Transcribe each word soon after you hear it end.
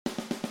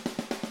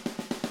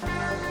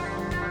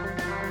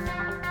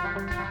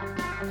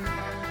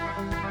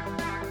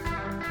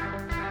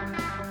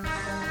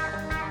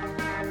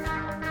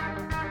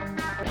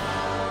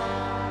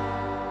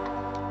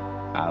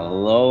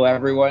Hello,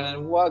 everyone,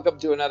 and welcome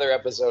to another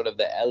episode of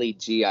the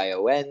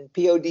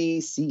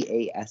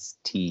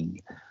L.E.G.I.O.N.P.O.D.Cast.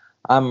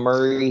 I'm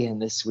Murray,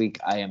 and this week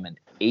I am an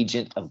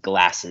agent of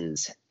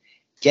glasses,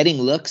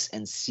 getting looks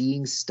and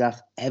seeing stuff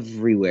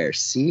everywhere.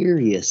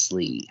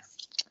 Seriously.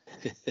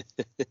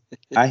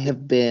 I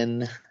have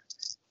been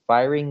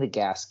firing the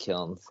gas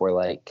kiln for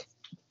like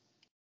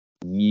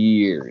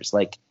years,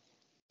 like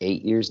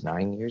 8 years,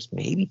 9 years,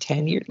 maybe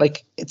 10 years.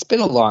 Like, it's been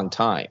a long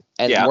time.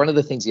 And one of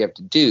the things you have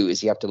to do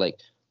is you have to like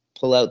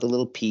pull out the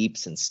little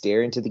peeps and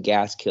stare into the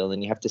gas kiln,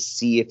 and you have to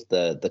see if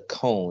the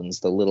cones,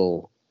 they're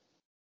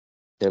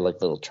like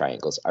little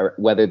triangles, are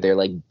whether they're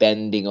like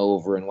bending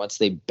over, and once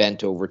they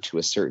bent over to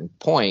a certain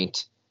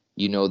point,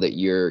 you know that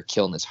your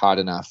kiln is hot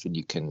enough and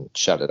you can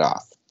shut it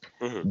off.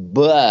 Mm-hmm.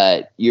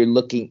 But you're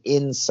looking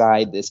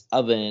inside this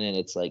oven and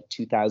it's like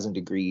 2,000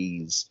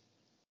 degrees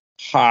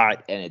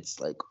hot, and it's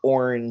like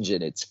orange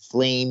and it's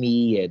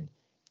flamey,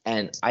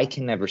 and I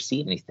can never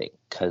see anything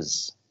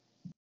because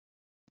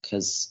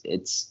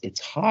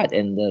it's hot,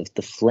 and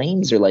the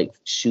flames are like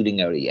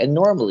shooting out of you. And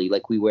normally,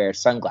 like, we wear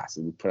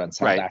sunglasses, we put on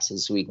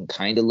sunglasses so we can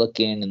kind of look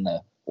in, and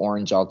the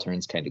orange all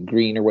turns kind of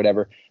green or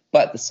whatever.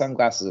 But the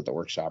sunglasses at the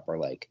workshop are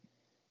like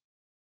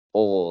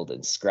old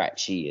and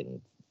scratchy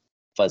and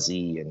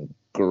fuzzy and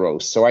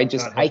gross. So I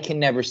can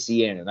never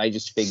see in, and I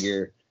just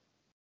figure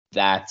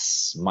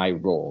that's my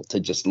role, to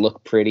just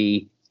look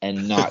pretty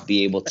and not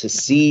be able to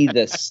see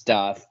the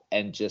stuff,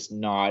 and just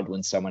nod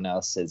when someone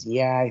else says,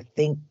 yeah, I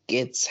think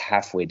it's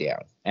halfway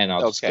down. And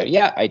I'll just go,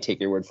 yeah, I take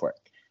your word for it.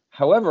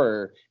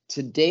 However,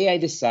 today I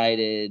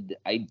decided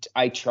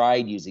I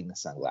tried using the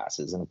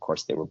sunglasses, and of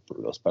course they were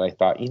brutal, but I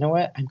thought, you know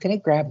what? I'm going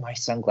to grab my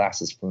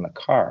sunglasses from the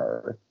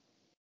car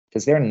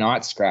because they're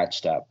not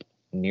scratched up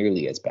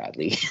nearly as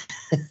badly.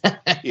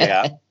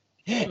 Yeah.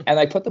 And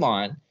I put them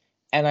on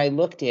and I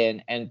looked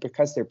in, and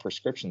because they're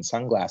prescription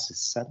sunglasses,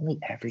 suddenly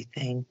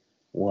everything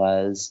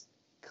was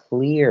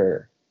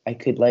clear. I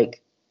could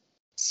like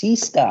see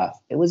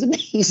stuff. It was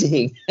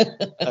amazing.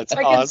 That's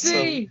I awesome.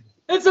 can see.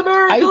 It's a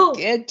miracle.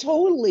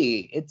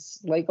 Totally.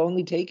 It's like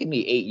only taken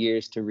me 8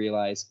 years to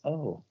realize,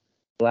 oh,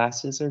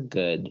 glasses are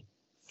good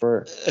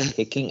for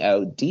picking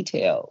out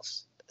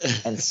details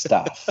and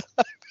stuff.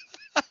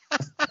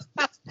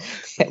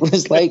 It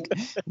was like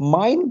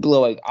mind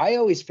blowing. I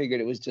always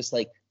figured it was just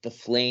like the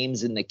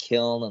flames in the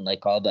kiln and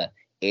like all the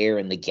air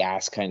and the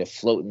gas kind of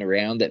floating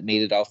around that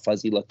made it all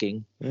fuzzy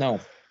looking. No.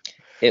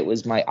 It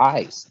was my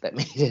eyes that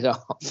made it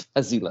all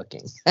fuzzy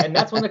looking. And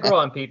that's when they grow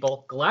on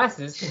people.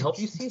 Glasses can help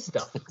you see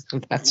stuff.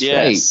 That's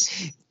right.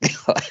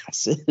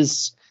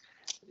 Glasses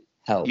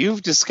help.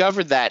 You've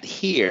discovered that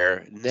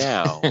here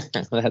now.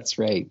 That's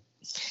right.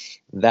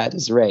 That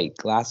is right.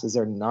 Glasses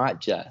are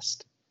not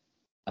just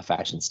a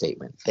fashion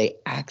statement. They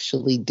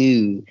actually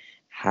do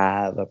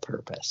have a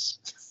purpose.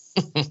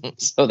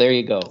 So there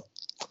you go.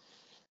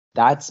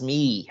 That's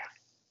me.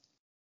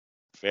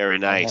 Very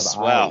nice.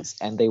 Well,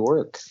 and they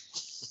work.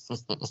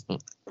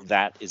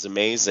 That is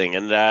amazing,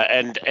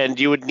 and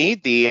you would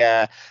need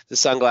the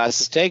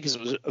sunglasses today because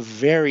it was a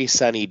very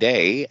sunny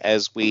day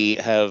as we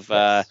have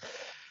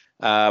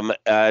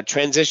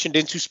transitioned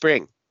into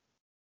spring,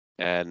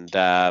 but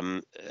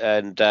I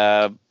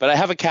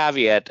have a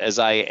caveat, as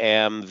I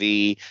am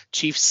the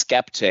chief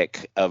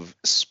skeptic of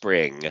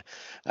spring.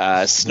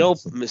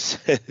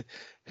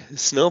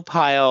 Snow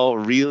pile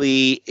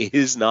really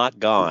is not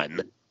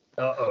gone.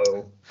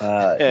 Uh-oh.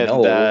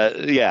 No.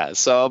 Yeah,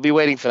 so I'll be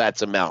waiting for that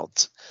to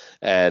melt,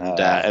 and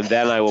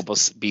then I will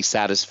be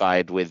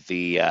satisfied with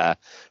the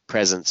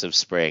presence of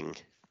spring.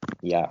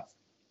 Yeah,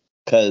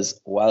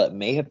 because while it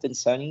may have been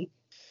sunny,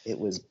 it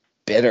was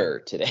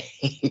bitter today.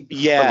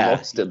 Yeah, for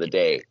most of the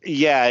day.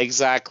 Yeah,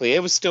 exactly.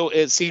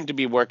 It seemed to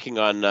be working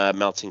on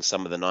melting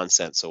some of the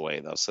nonsense away,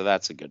 though, so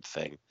that's a good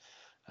thing.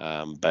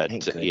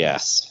 But yeah.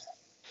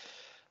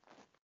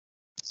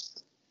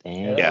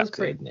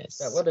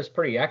 That weather's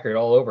pretty accurate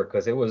all over,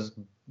 because it was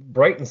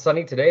bright and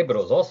sunny today, but it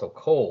was also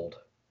cold.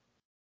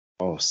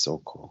 Oh,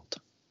 so cold.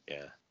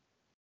 Yeah.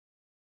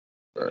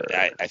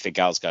 I think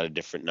Al's got a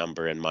different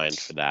number in mind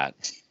for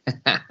that.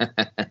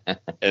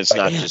 It's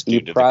not just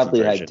due to the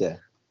conversion.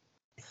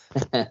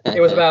 It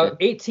was about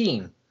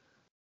 18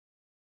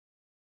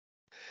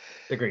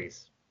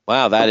 degrees.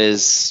 Wow, that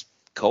is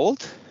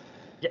cold?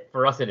 Yeah,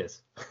 for us it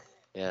is.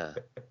 Yeah.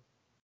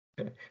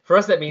 For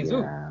us, that means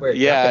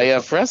yeah.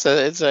 For us,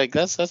 it's like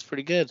that's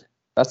pretty good.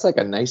 That's like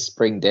a nice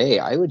spring day.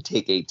 I would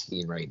take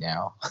 18 right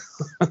now.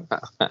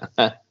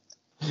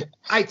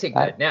 I take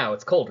that now.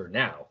 It's colder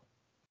now.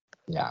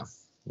 Yeah.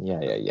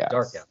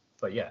 Dark out,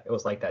 but yeah, it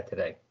was like that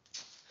today.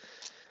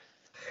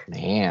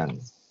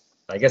 Man,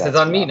 I guess it's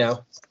on me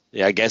now.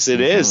 Yeah, I guess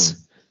it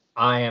is.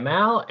 I am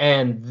Al,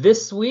 and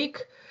this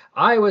week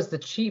I was the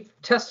chief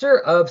tester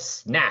of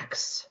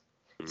snacks,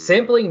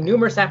 sampling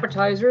numerous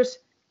appetizers,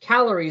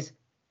 calories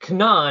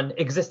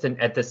non-existent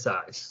at this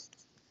size.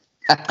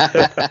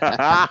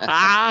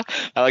 I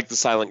like the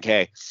silent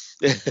K.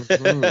 It's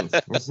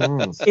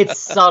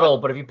subtle,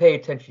 but if you pay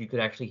attention, you can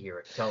actually hear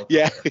it.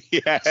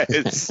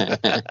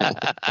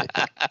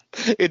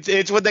 It's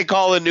it's what they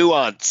call a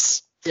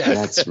nuance. Yeah.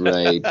 That's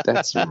right.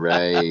 That's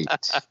right.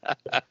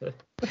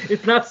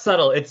 It's not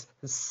subtle. It's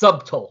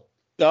subtle.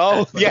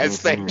 Oh, yes,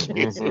 thank you.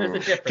 There's a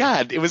difference.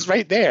 God, it was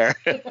right there.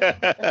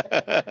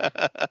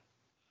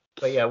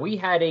 But yeah, we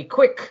had a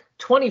quick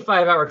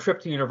 25-hour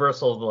trip to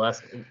Universal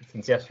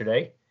since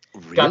yesterday.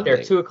 Really? Got there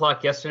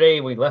 2:00 yesterday.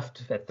 We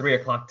left at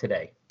 3:00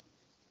 today.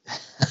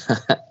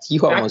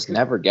 You almost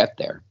never get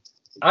there.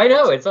 I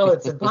know it's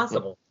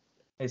impossible.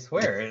 I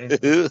swear,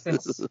 it's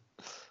since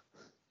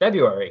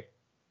February.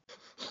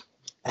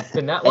 It's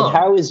been that long. And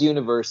how is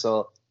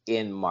Universal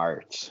in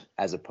March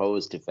as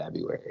opposed to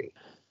February?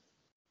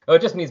 Oh,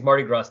 it just means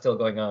Mardi Gras still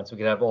going on, so we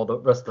can have all the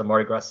rest of the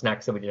Mardi Gras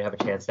snacks that we didn't have a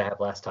chance to have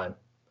last time.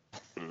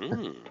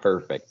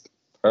 Perfect.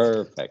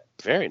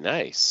 Very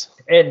nice.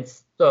 And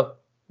so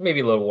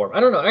maybe a little warm. I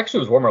don't know. Actually,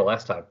 it was warmer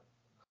last time,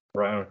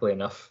 ironically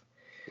enough.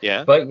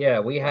 Yeah. But yeah,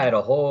 we had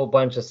a whole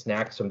bunch of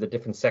snacks from the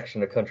different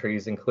section of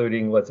countries,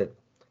 including,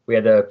 we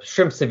had the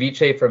shrimp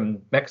ceviche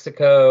from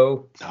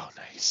Mexico. Oh,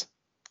 nice.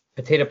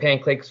 Potato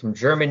pancakes from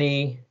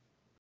Germany.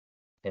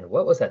 And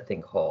what was that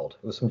thing called?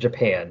 It was from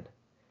Japan.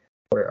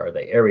 Where are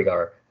they? There we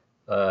go.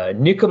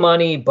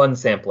 Nukamani bun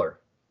sampler.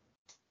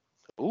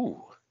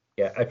 Ooh.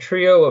 Yeah, a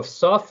trio of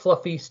soft,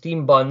 fluffy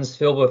steamed buns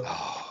filled with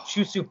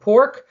chusu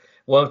pork,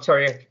 one with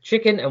teriyaki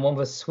chicken, and one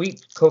with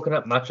sweet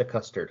coconut matcha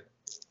custard.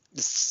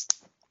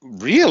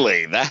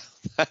 Really?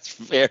 That's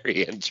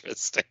very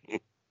interesting.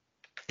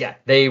 Yeah,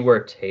 they were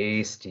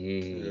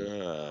tasty.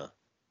 I'm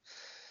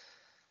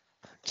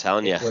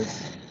telling you,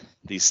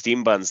 these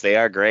steam buns, they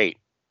are great.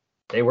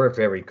 They were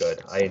very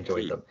good. I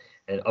enjoyed them.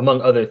 And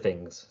among other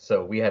things.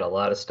 So we had a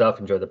lot of stuff,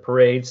 enjoyed the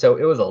parade. So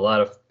it was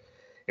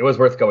it was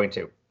worth going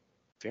to.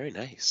 Very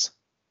nice.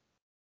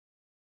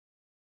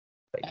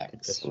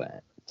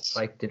 Excellent. If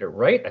I did it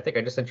right, I think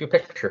I just sent you a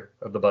picture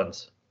of the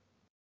buns.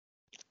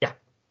 Yeah.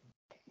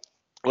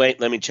 Wait,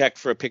 let me check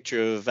for a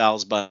picture of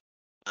Val's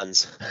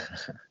buns.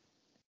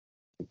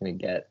 You're gonna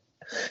get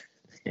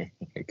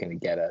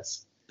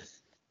us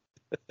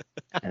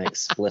an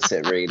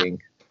explicit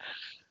rating.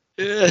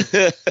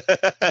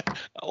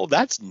 Oh,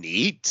 that's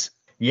neat.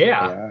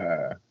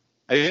 Yeah.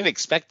 I didn't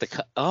expect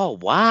oh,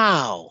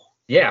 wow.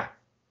 Yeah.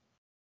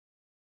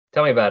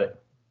 Tell me about it.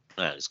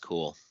 That is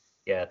cool.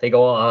 Yeah, they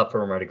go all out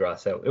for Mardi Gras,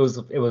 so it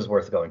was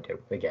worth going to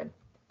again.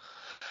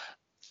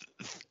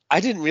 I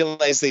didn't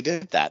realize they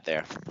did that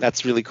there.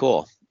 That's really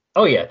cool.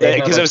 Oh yeah,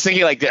 because I was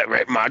thinking like that,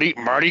 right?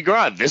 Mardi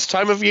Gras this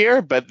time of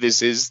year, but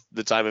this is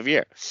the time of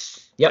year.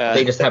 Yep,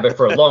 they just have it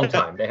for a long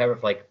time. They have it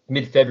for like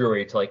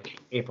mid-February to like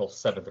April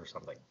 7th or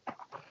something.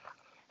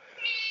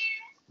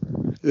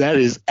 That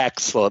is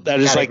excellent. That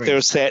is like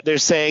they're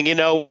saying,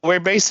 we're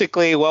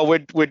basically,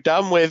 we're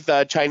done with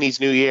Chinese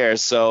New Year.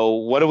 So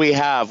what do we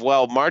have?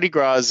 Well, Mardi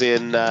Gras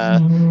in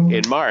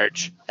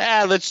March.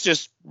 Let's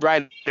just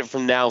ride it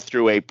from now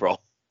through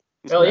April.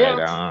 Oh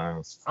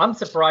yeah. I'm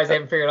surprised they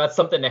haven't figured out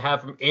something to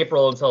have from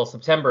April until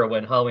September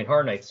when Halloween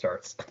Horror Night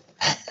starts.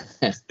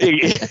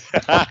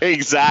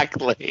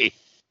 Exactly.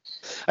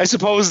 I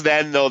suppose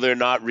then, though, they're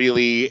not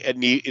really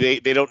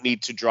they don't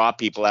need to draw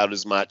people out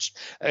as much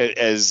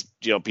as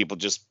people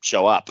just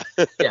show up.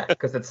 Yeah,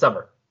 because it's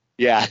summer.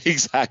 Yeah,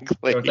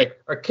 exactly. So it's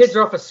like our kids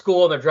are off of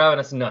school and they're driving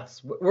us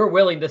nuts. We're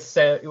willing to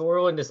spend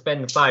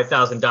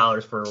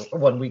 $5,000 for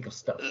 1 week of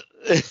stuff.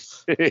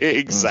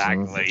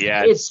 Exactly.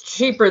 Yeah, it's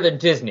cheaper than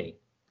Disney.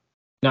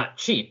 Not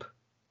cheap,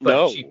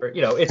 but cheaper.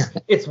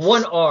 It's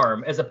one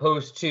arm as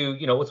opposed to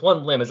it's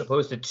one limb as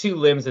opposed to 2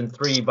 limbs and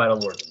 3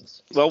 vital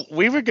organs. Well,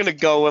 we were gonna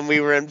go when we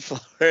were in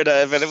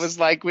Florida, but it was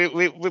like we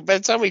by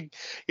the time we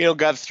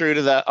got through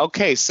to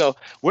so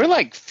we're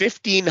like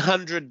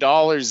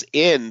 $1,500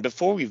 in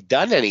before we've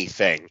done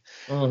anything.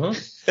 Mm-hmm.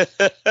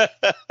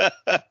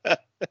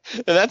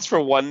 And that's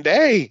for one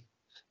day.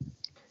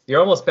 You're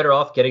almost better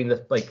off getting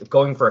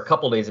going for a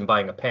couple days and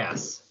buying a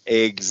pass.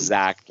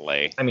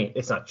 Exactly. I mean,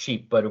 it's not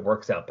cheap, but it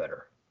works out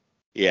better.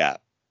 Yeah.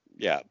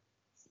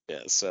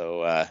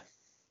 So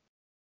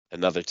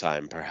another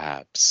time,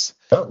 perhaps.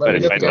 Well, let me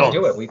know if you guys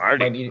do it. We might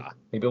maybe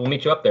we'll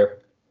meet you up there.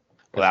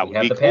 Well, that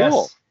would be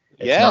cool.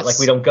 It's not like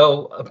we don't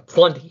go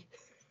plenty.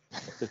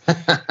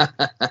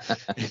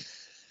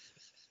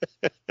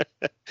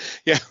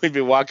 Yeah, we'd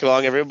be walking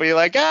along, everybody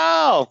like,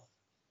 oh!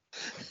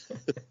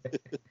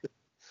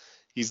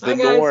 He's the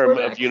norm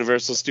of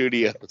Universal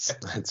Studios.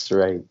 That's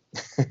right.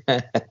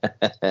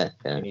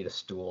 I need a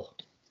stool.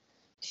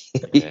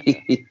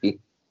 The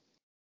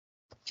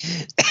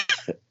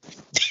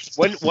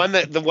one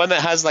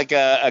that has like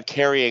a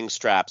carrying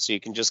strap, so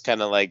you can just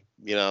kind of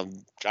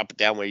drop it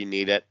down where you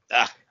need it.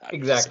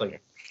 Exactly.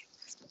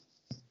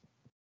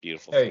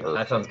 Beautiful. There you go.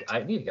 That sounds. I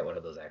need to get one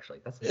of those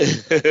actually. That's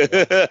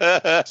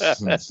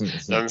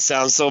doesn't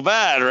sound so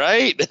bad,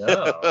 right?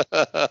 No.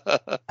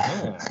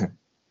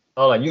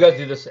 Hold on, you guys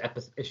do this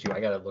issue.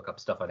 I gotta look up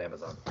stuff on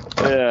Amazon.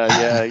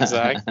 Yeah,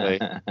 exactly.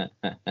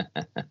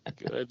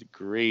 Good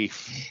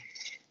grief.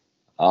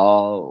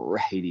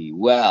 Alrighty.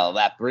 Well,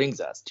 that brings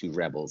us to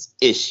Rebels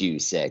issue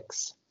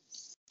 6,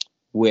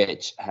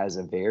 which has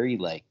a very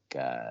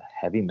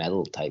heavy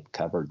metal type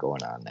cover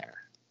going on there.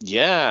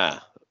 Yeah.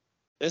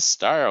 This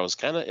Starro's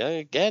kind of,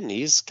 again,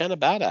 he's kind of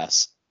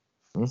badass.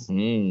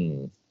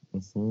 Mm-hmm.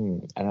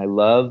 Mm-hmm. And I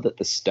love that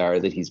the star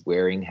that he's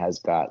wearing has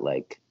got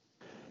like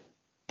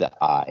the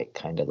eye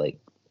kind of like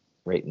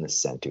right in the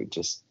center,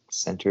 just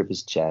center of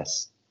his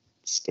chest,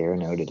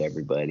 staring out at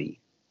everybody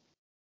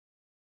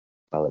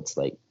while it's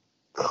like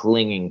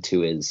clinging to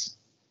his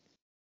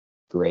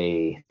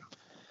gray,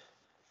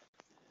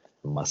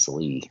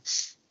 muscly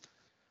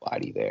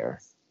body there.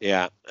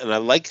 Yeah, and I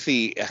like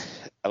the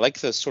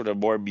sort of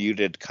more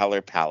muted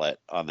color palette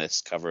on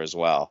this cover as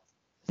well.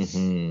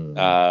 Mm-hmm.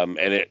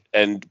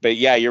 But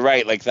yeah, you're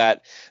right. Like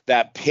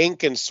that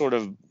pink and sort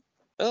of,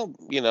 well,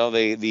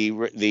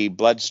 the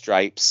blood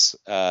stripes,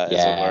 as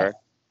it were.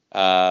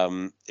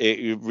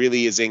 It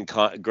really is in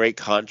great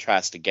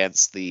contrast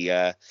against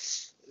the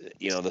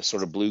the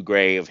sort of blue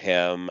gray of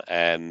him,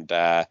 and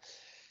the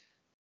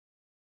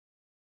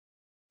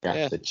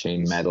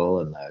chain metal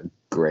and the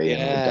gray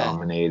and the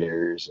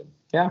Dominators, and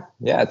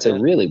it's a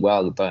really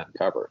well done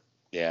cover.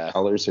 Yeah,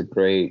 colors are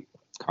great,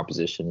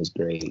 composition is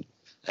great.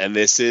 And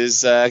this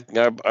is our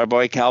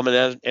boy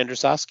Kalman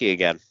Andrzejowski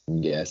again.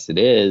 Yes, it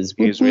is.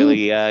 He's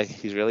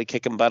really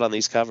kicking butt on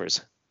these covers.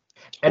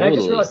 And I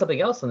just realized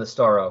something else on the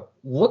Starro.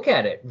 Look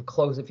at it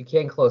close if you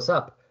can, close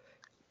up.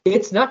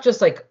 It's not just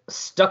like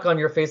stuck on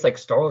your face like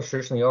Starros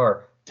traditionally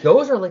are.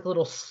 Those are like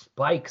little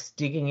spikes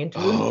digging into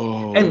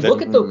him. And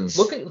look at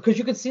because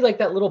you can see like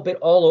that little bit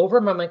all over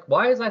him. I'm like,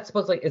 why is that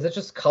supposed to, like, is it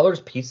just colors,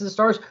 pieces of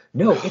stars?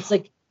 No, it's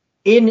like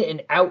in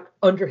and out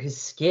under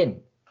his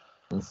skin.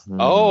 Mm-hmm.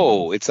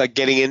 Oh, it's like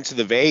getting into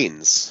the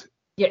veins.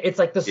 Yeah, it's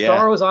like the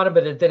Starro's on him,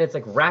 but then it's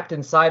like wrapped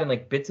inside, and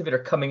like bits of it are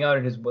coming out,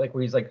 and his like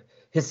where he's like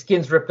his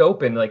skin's ripped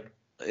open, like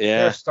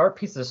there are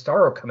pieces of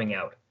Starro coming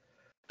out.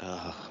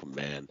 Oh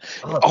man!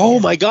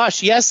 Oh my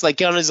gosh! Yes,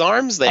 like on his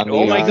arms. Then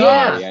oh my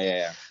god!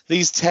 Yeah.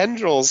 These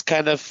tendrils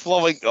kind of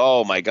flowing.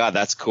 Oh my god,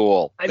 that's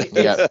cool. I mean,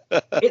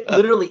 it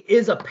literally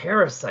is a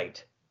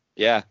parasite.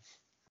 Yeah.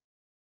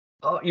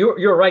 Oh,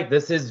 you're right.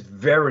 This is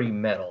very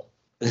metal.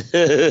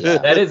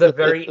 That is a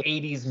very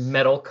 80s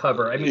metal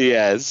cover. I mean,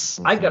 yes.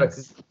 I gotta.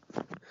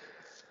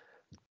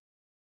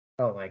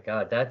 Oh my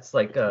god, that's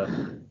like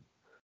the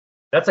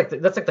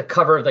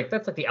cover of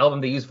that's like the album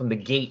they use from the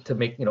Gate to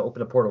make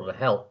open a portal to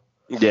hell.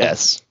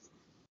 Yes.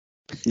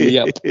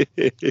 Yep.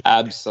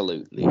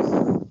 Absolutely.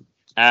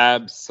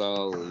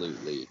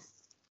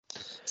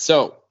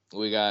 So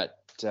we got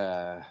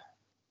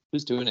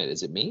who's doing it?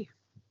 Is it me?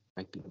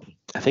 Might be me.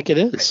 I think it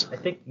is. I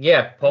think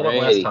Paul went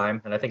last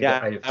time, and I think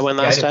I went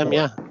last time.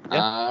 Yeah.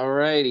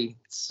 Alrighty.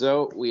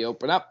 So we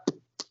open up,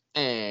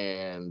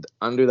 and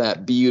under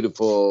that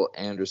beautiful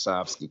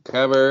Andrzejowski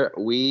cover,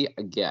 we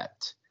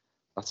get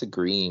lots of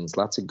greens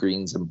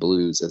and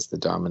blues as the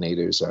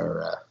Dominators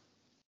are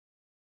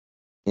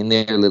in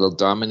their little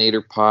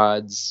Dominator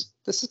pods.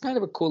 This is kind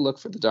of a cool look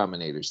for the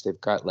Dominators.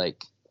 They've got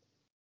like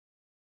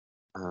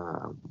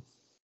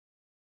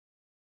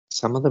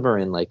some of them are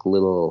in like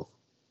little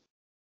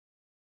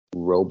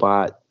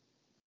robot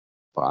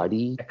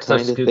body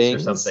kind of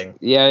things or something.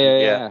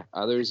 Yeah.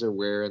 Others are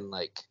wearing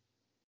like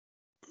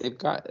they've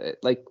got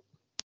like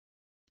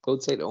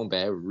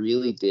L.E.G.I.O.N.P.O.D.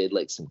 really did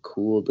like some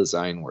cool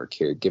design work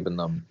here, giving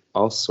them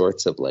all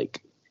sorts of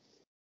like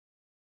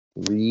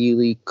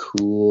really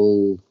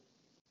cool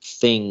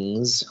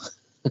things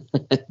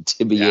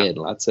to be in,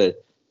 lots of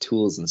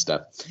tools and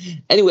stuff.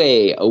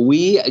 Anyway,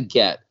 we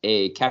get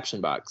a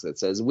caption box that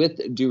says,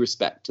 "With due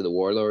respect to the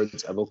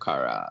warlords of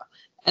Okara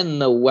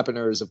and the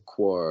weaponers of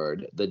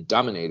Quord, the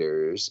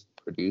Dominators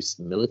produce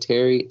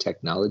military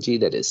technology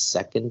that is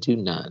second to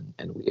none,"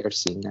 and we are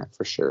seeing that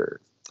for sure.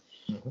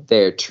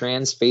 Their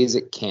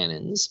transphasic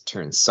cannons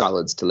turn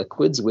solids to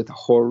liquids with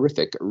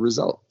horrific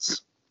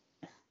results.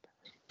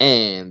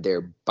 And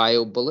their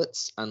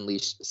bio-bullets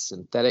unleash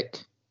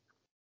synthetic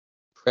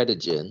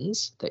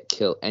predagens that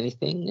kill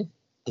anything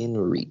in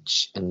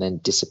reach and then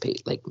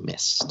dissipate like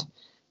mist.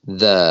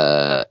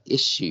 The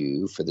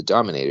issue for the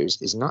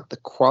Dominators is not the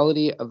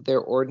quality of their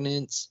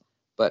ordnance,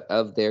 but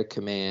of their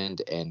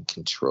command and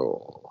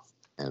control.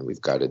 And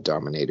we've got a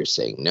Dominator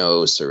saying,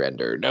 "No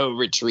surrender, no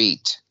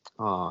retreat."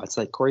 Oh, it's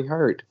like Corey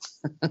Hart.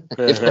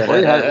 If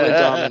Corey Hart were a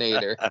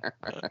Dominator.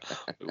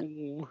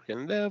 You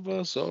can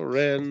never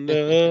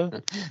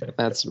surrender.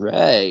 That's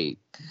right.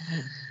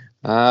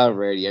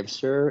 Alrighty. I'm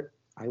sure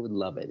I would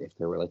love it if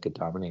there were like a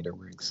Dominator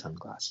wearing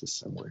sunglasses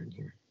somewhere in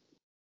here.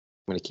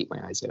 I'm going to keep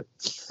my eyes out.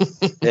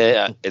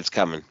 Yeah, it's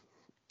coming.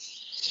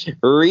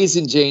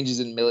 Recent changes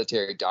in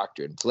military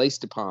doctrine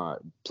placed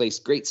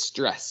great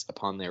stress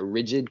upon their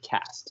rigid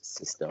caste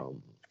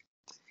system.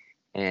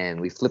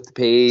 And we flip the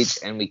page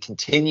and we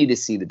continue to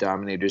see the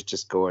Dominators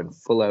just going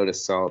full out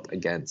assault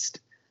against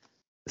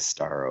the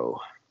Starro.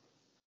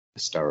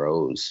 The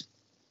Starros.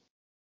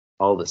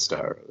 All the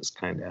Starros,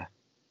 kind of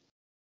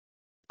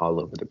all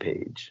over the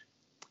page.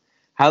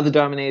 How the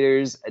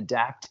Dominators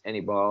adapt and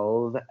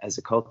evolve as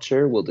a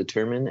culture will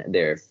determine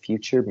their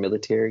future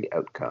military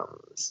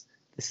outcomes.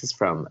 This is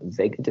from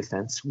Vega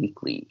Defense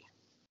Weekly,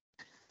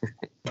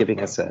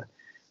 giving us a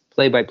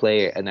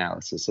play-by-play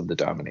analysis of the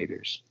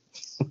Dominators.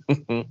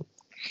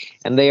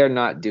 And they are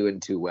not doing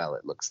too well,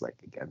 it looks like,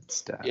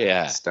 against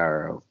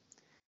Starro.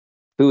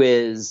 Who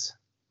is,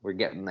 we're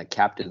getting the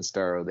Captain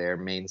Starro there,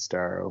 main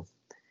Starro,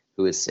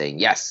 who is saying,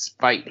 yes,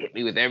 fight, hit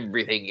me with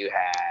everything you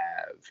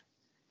have.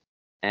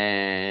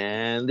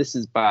 And this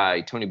is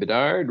by Tony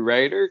Bedard,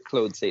 writer,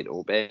 Claude St.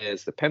 Aubin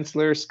is the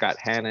penciler, Scott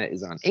Hanna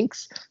is on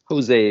inks,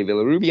 Jose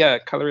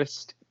Villarrubia,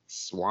 colorist,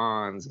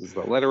 Swans is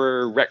the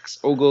letterer, Rex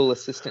Ogle,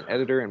 assistant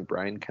editor, and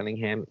Brian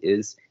Cunningham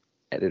is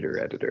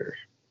editor.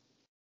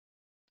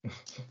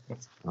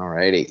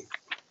 Alrighty.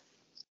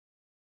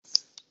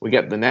 We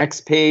get the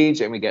next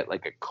page, and we get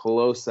like a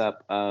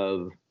close-up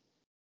of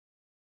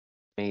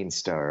main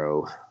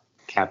Starro,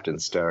 Captain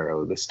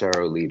Starro, the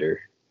Starro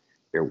leader.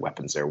 Your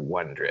weapons are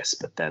wondrous,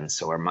 but then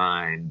so are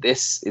mine.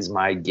 This is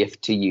my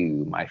gift to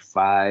you, my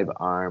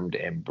 5-armed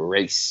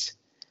embrace.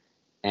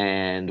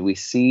 And we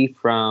see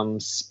from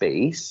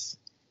space,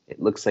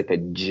 it looks like a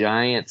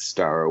giant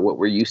Starro. What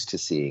we're used to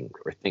seeing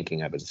or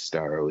thinking of as a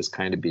Starro is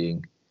kind of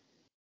being,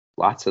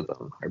 lots of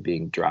them are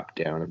being dropped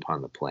down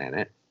upon the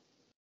planet.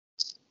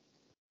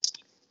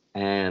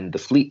 And the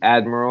fleet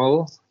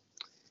admiral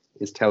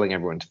is telling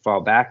everyone to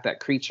fall back.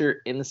 That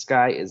creature in the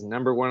sky is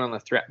number 1 on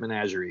the threat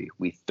menagerie.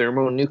 We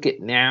thermo-nuke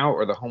it now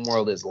or the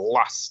homeworld is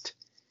lost.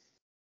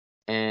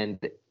 And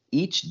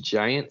each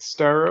giant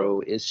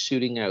Starro is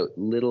shooting out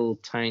little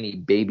tiny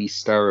baby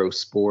Starro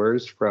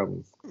spores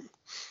from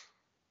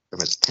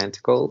its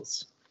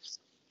tentacles.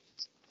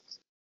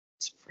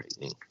 It's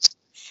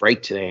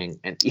frightening.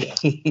 And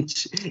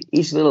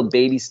each little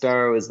baby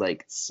Starro is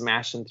like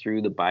smashing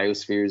through the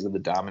biospheres of the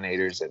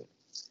Dominators and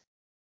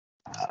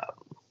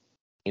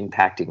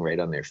impacting right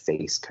on their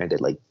face, kind of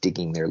like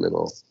digging their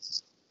little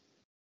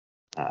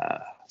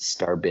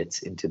star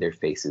bits into their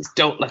faces.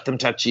 Don't let them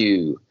touch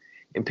you.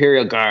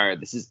 Imperial Guard,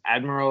 this is the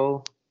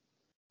Admiral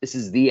of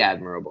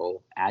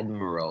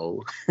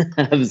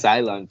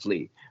Xylon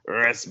Fleet.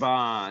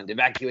 Respond,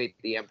 evacuate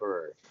the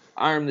Emperor,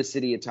 arm the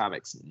city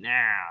atomics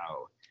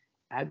now.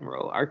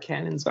 Admiral, our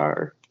cannons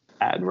are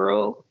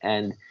Admiral,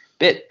 and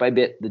bit by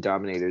bit the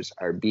Dominators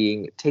are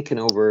being taken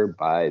over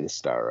by the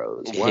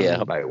Starros,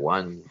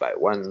 one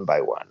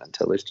by one,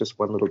 until there's just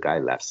one little guy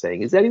left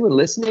saying, is anyone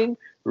listening?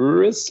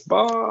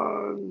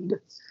 Respond.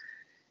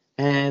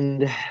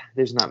 And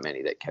there's not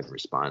many that can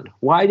respond.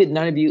 Why did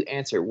none of you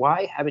answer?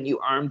 Why haven't you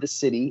armed the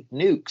city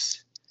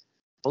nukes?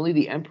 Only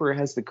the Emperor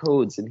has the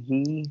codes, and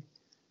he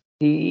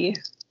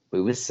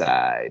move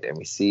aside. And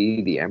we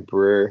see the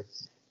Emperor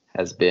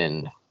has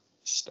been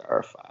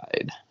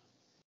starified.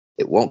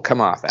 It won't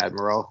come off,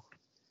 Admiral.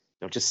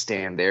 Don't just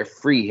stand there.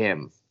 Free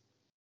him.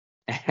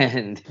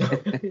 And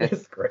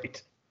that's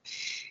great.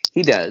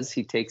 He does.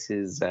 He takes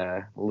his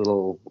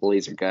little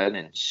laser gun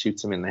and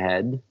shoots him in the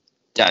head.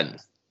 Done.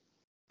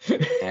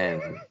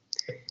 And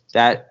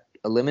that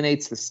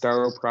eliminates the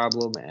Starro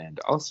problem and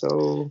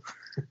also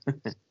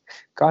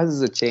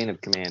causes a chain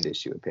of command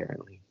issue,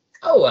 apparently.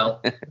 Oh,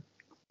 well.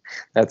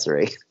 That's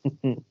right.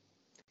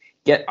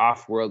 Get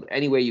off-world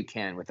any way you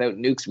can. Without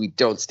nukes, we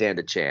don't stand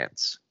a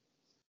chance.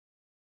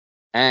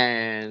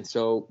 And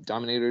so,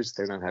 Dominators,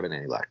 they're not having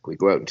any luck. We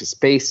go out into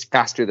space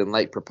faster than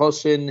light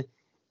propulsion,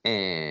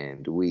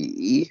 and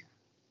we...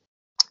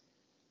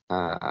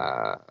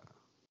 does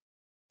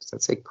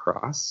that say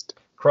crossed?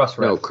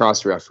 Cross-reference. No,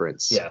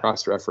 cross-reference. Yeah.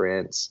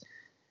 Cross-reference.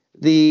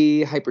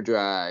 The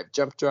hyperdrive,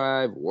 jump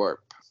drive,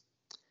 warp.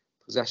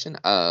 Possession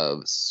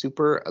of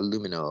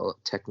super-aluminal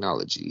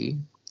technology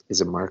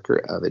is a marker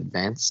of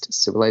advanced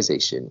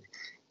civilization,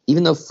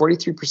 even though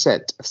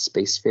 43% of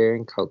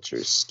spacefaring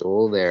cultures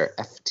stole their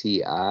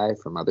FTI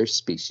from other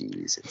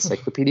species.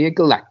 Encyclopedia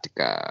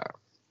Galactica.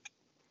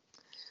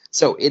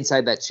 So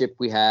inside that ship,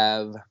 we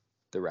have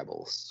the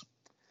rebels.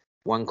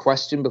 One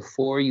question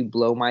before you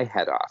blow my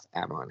head off,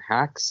 Amon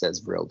Hack, says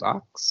Vril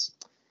Dox.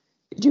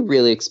 Did you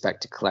really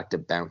expect to collect a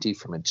bounty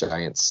from a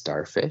giant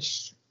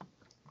starfish?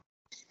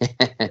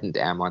 And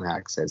Amon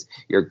Hack says,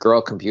 your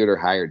girl computer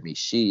hired me.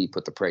 She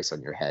put the price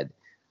on your head.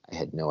 I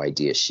had no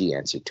idea she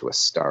answered to a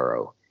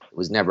Starro. It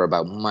was never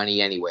about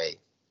money anyway.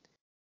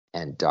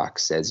 And Doc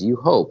says, you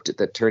hoped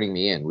that turning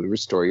me in would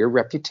restore your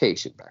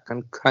reputation back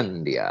on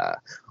Kundia.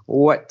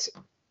 What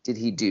did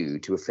he do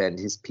to offend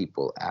his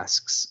people?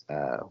 Asks,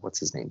 what's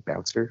his name?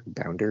 Bounder?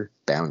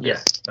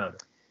 Yes,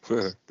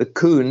 Bounder. The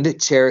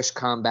Khund cherished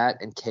combat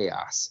and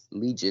chaos.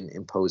 Legion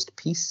imposed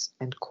peace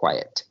and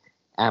quiet.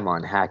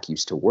 Amon Hack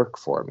used to work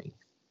for me.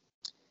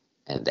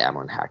 And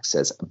Amon Hack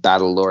says, a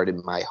battle lord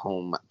in my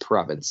home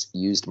province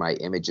used my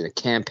image in a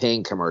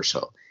campaign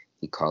commercial.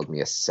 He called me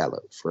a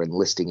sellout for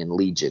enlisting in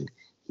Legion.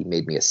 He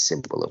made me a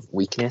symbol of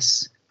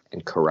weakness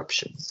and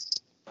corruption.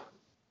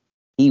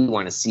 He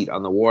won a seat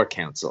on the War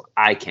Council.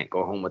 I can't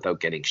go home without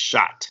getting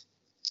shot.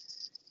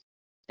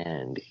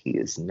 And he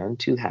is none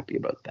too happy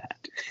about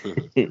that.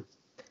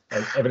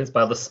 As evidenced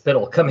by the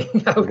spittle coming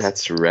out.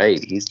 That's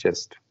right. He's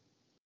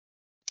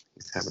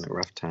having a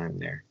rough time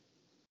there.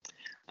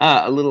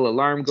 A little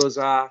alarm goes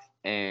off,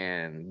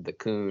 and the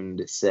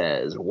Khund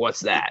says,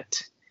 what's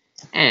that?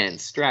 And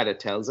Strata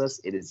tells us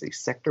it is a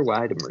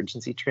sector-wide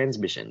emergency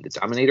transmission. The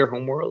Dominator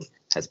homeworld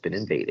has been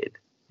invaded.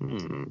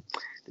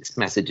 This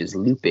message is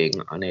looping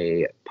on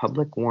a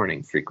public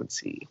warning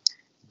frequency.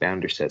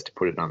 Bounder says to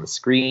put it on the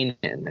screen,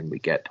 and then we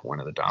get one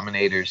of the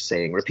Dominators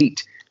saying,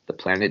 repeat, the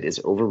planet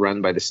is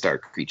overrun by the star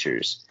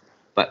creatures,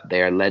 but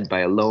they are led by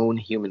a lone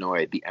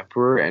humanoid. The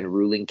Emperor and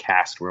ruling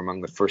caste were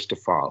among the first to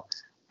fall.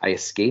 I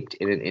escaped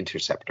in an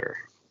interceptor.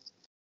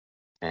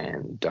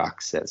 And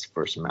Doc says,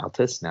 first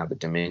Malthus, now the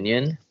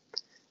Dominion.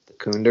 The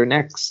Khund are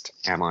next.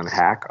 Amon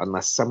hack,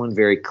 unless someone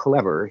very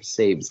clever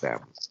saves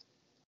them.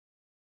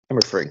 I'm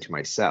referring to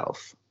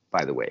myself,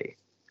 by the way,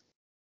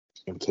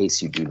 in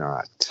case you do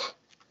not.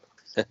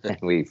 And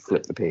we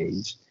flip the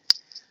page.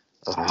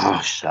 Oh,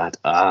 shut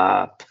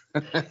up,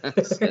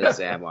 says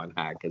Amon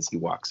hack as he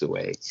walks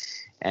away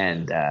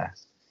and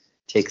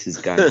takes his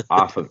gun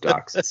off of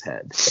Doc's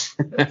head.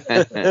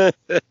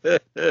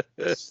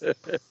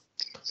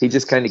 He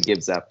just kind of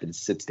gives up and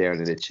sits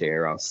down in a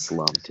chair all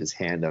slumped, his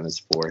hand on his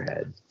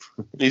forehead.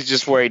 He's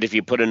just worried if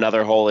you put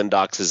another hole in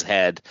Doc's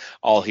head,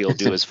 all he'll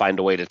do is find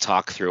a way to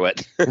talk through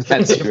it.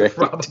 That's right,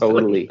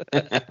 totally.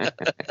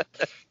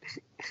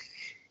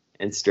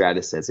 And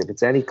Stratus says, if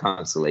it's any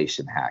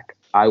consolation, hack,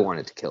 I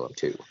wanted to kill him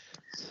too.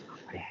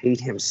 I hate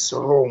him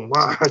so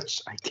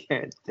much, I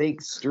can't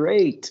think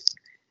straight.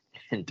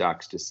 And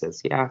Doc just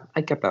says, yeah,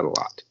 I get that a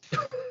lot.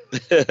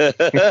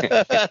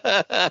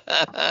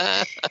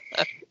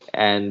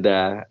 And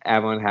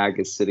Amon Hag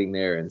is sitting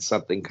there, and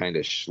something kind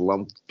of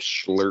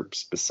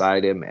slurps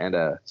beside him, and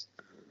a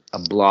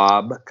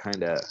blob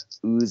kind of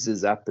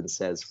oozes up and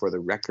says, for the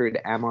record,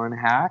 Amon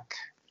Hag,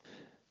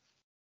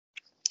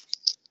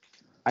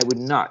 I would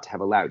not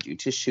have allowed you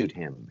to shoot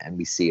him. And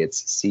we see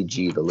it's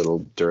CG, the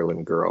little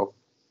Durlin girl.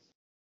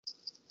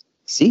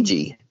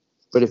 CG?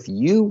 But if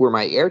you were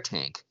my air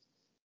tank,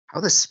 how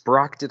the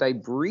sprock did I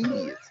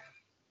breathe?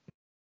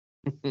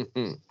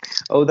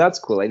 Oh, that's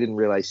cool. I didn't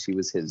realize she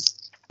was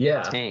his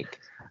tank.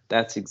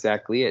 That's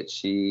exactly it.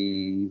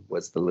 She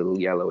was the little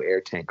yellow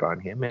air tank on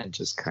him and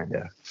just kind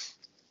of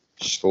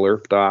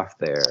slurped off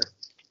there.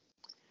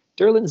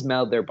 Durlins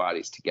meld their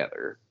bodies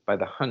together by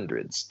the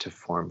hundreds to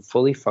form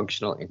fully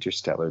functional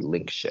interstellar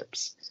link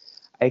ships.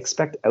 I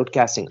expect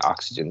outgassing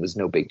oxygen was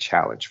no big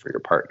challenge for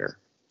your partner.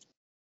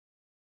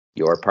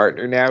 Your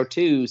partner now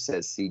too,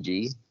 says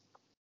CG.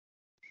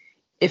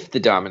 If the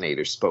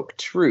Dominator spoke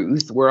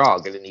truth, we're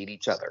all going to need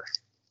each other.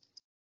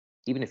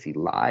 Even if he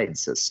lied,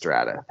 says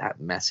Strata,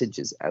 that message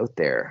is out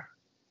there,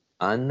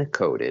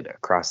 uncoded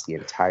across the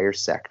entire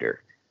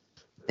sector.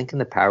 Thinking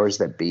the powers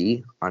that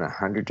be on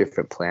 100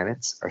 different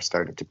planets are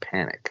starting to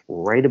panic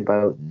right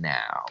about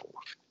now.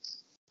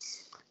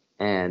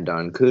 And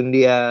on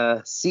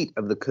Kundia, seat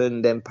of the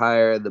Khund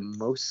Empire, the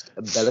most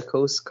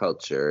bellicose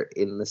culture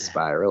in the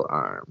Spiral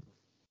Arm.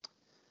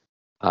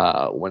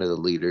 One of the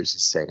leaders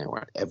is saying, I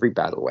want every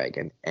battle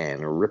wagon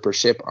and ripper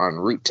ship en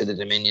route to the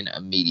Dominion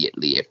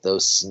immediately. If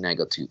those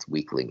snaggletooth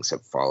weaklings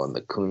have fallen,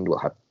 the Khund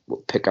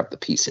will pick up the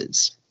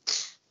pieces.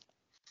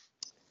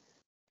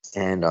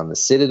 And on the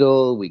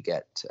Citadel, we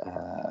get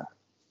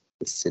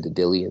the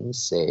Citadelians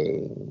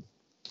saying,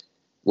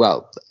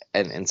 well,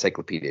 and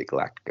Encyclopedia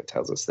Galactica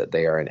tells us that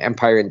they are an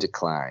empire in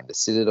decline. The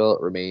Citadel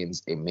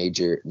remains a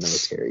major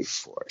military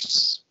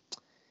force.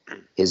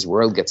 His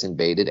world gets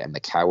invaded and the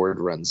coward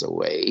runs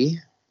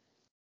away.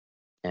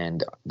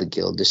 And the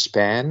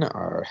Gildispan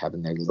are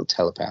having their little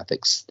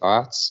telepathic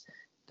thoughts.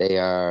 They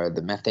are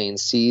the methane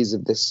seas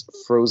of this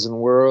frozen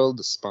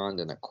world, spawned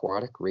an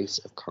aquatic race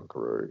of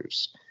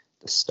conquerors.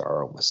 The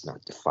Starro must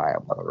not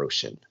defile Mother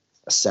Ocean.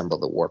 Assemble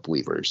the warp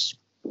weavers.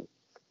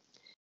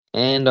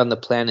 And on the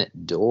planet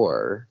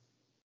Dor,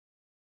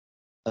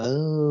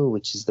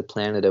 which is the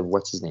planet of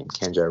what's his name,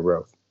 Kanjar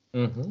Ro.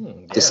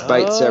 Mm-hmm.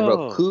 Despite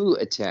several coup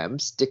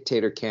attempts,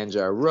 dictator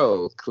Kanjar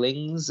Ro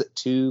clings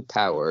to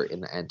power in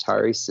the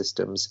Antari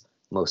system's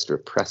most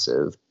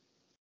repressive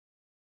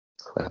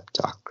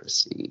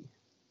kleptocracy.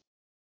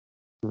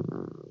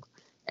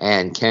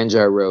 And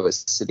Kanjar Ro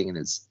is sitting in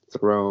his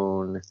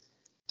throne,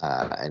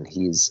 and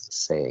he's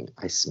saying,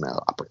 I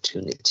smell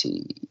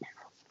opportunity.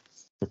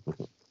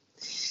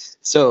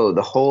 So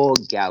the whole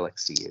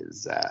galaxy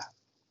is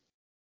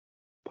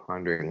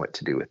pondering what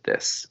to do with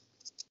this.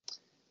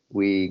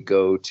 We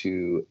go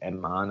to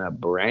Emana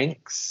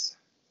Branks,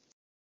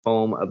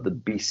 home of the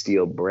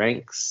bestial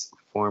Branks,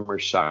 former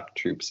shock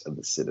troops of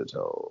the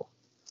Citadel.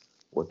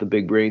 What the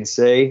big brains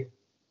say?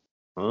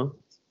 Huh?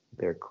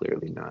 They're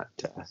clearly not.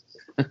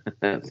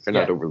 They're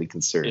not overly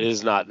concerned. It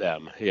is not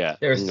them. Yeah.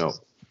 No.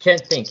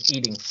 Can't think,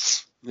 eating.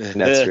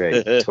 That's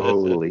right.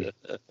 Totally.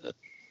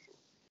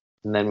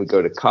 And then we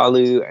go to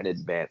Kalu, an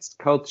advanced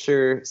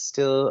culture,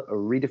 still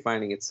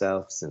redefining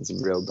itself since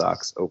Real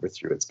Docs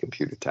overthrew its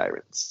computer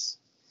tyrants.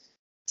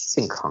 This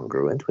is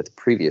incongruent with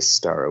previous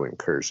Starro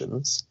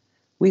incursions.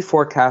 We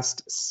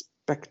forecast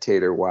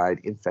spectator-wide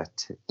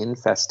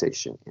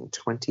infestation in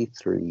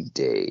 23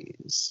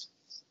 days.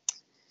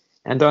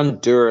 And on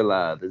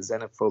Durla, the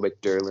xenophobic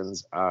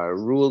Durlans are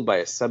ruled by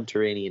a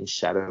subterranean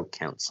shadow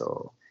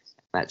council.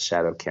 That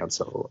shadow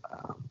council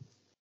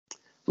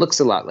looks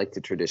a lot like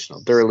the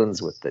traditional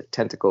Durlans with the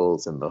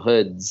tentacles and the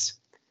hoods.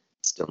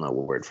 Still no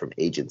word from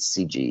Agent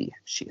CG.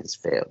 She has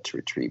failed to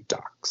retrieve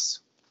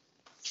docs.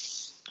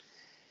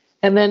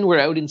 And then we're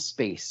out in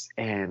space,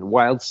 and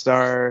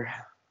Wildstar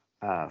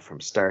from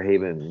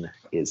Starhaven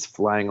is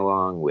flying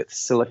along with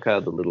Silica,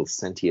 the little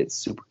sentient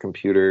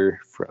supercomputer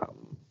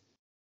from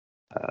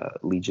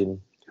Legion,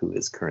 who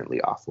is currently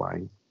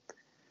offline.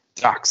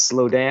 Doc,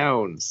 slow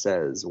down,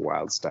 says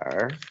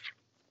Wildstar.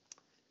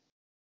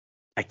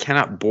 I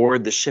cannot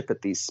board the ship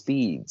at these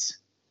speeds.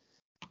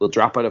 We'll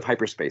drop out of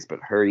hyperspace, but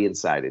hurry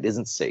inside. It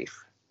isn't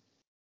safe.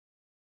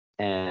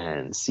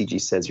 And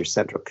CG says, your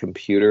central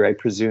computer, I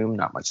presume,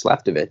 not much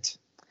left of it.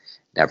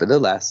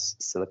 Nevertheless,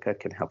 Silica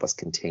can help us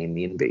contain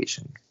the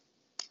invasion.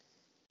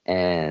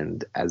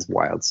 And as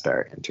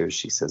Wildstar enters,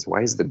 she says,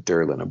 why is the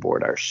Durlin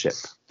aboard our ship?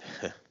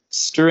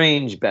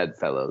 Strange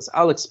bedfellows.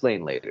 I'll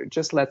explain later.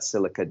 Just let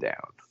Silica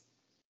down.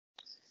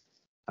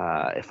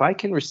 If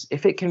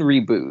it can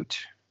reboot,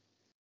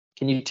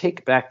 can you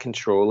take back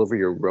control over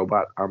your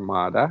robot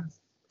armada?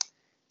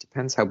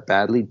 Depends how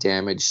badly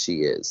damaged she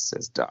is,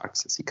 says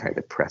Docs as he kind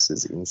of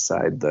presses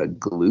inside the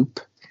gloop.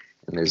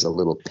 And there's a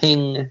little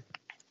ping.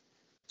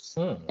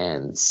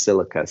 And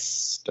Silica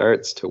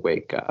starts to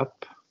wake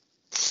up.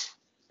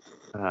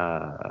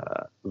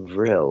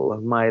 Vril,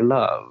 my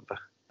love,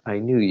 I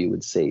knew you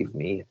would save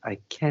me. I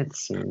can't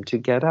seem to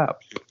get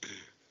up.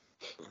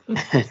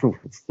 And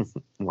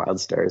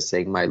Wildstar is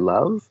saying, my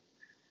love,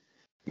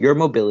 your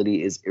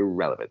mobility is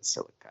irrelevant,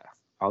 Silica.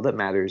 All that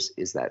matters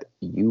is that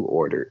you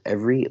order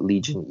every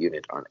Legion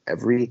unit on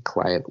every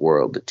client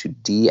world to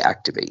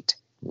deactivate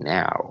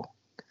now.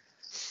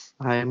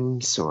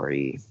 I'm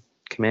sorry.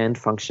 Command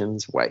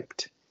functions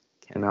wiped.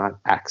 Cannot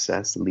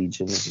access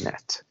Legion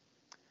net.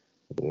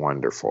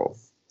 Wonderful.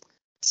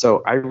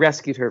 So I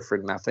rescued her for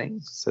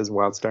nothing, says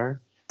Wildstar.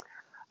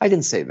 I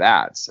didn't say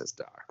that, says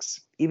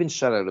Docs. Even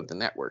shut out of the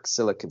network,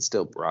 Scylla can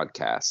still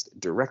broadcast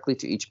directly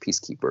to each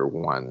Peacekeeper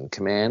one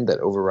command that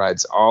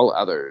overrides all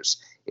others.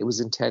 It was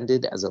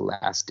intended as a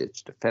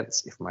last-ditch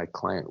defense if my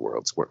client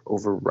worlds were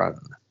overrun.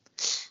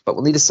 But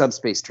we'll need a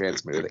subspace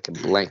transmitter that can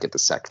blanket the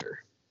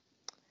sector.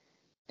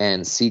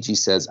 And CG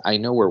says, I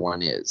know where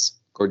one is.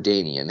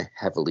 Gordanian,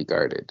 heavily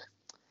guarded.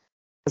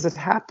 As it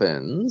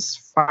happens,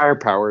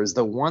 firepower is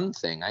the one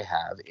thing I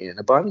have in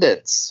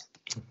abundance.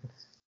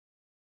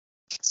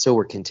 So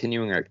we're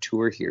continuing our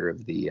tour here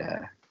of the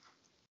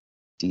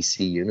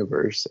DC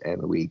universe,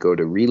 and we go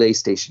to Relay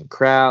Station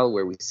Kral,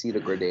 where we see the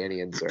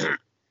Gordanians are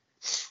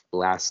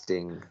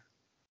blasting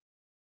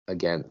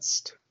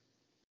against,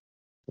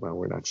 well,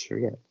 we're not sure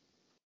yet.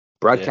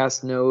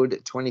 Broadcast node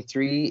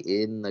 23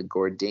 in the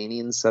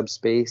Gordanian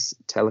subspace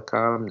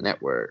telecom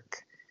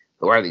network.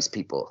 Who are these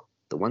people?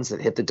 The ones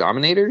that hit the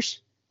Dominators?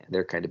 And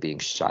they're kind of being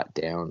shot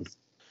down.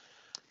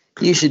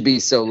 You should be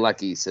so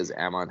lucky, says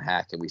Amon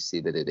Hack, and we see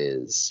that it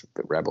is.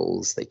 The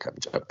rebels, they come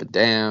jumping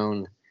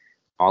down.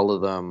 All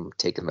of them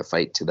taking the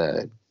fight to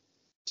the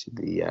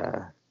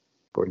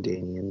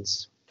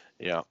Gordanians.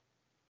 Yeah.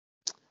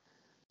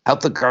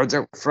 Help the guards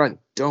out front.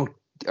 Don't,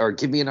 or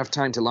give me enough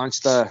time to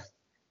launch the.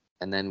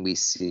 And then we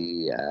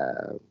see,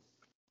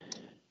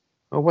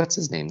 what's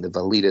his name? The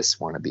Validas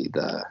wannabe,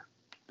 the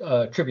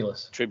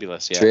Tribulus.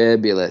 Tribulus, yeah.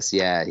 Tribulus,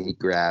 yeah. He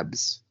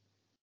grabs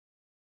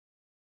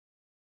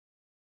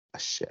a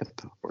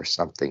ship or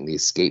something, the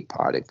escape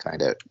pod, and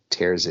kind of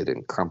tears it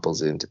and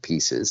crumples it into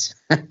pieces.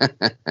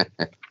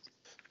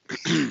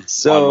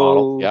 So on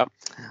model, yep.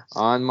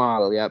 On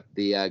model, yep.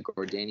 The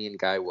Gordanian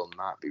guy will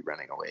not be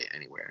running away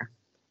anywhere.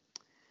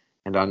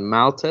 And on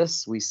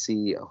Maltus, we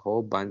see a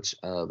whole bunch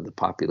of the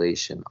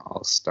population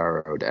all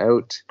starroed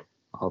out,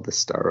 all the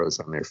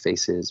starros on their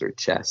faces or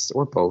chests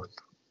or both.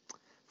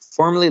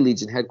 Formerly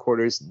Legion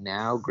headquarters,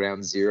 now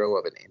ground zero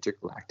of an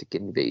intergalactic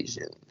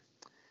invasion.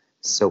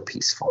 So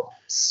peaceful,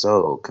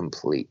 so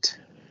complete.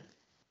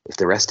 If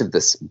the rest of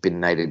this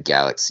benighted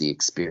galaxy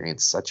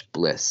experienced such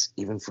bliss,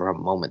 even for a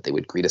moment they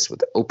would greet us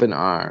with open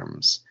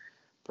arms.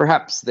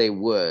 Perhaps they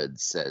would,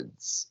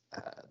 says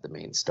the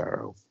main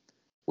Starro.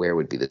 Where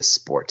would be the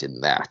sport in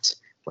that?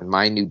 When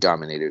my new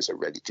Dominators are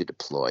ready to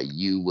deploy,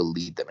 you will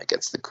lead them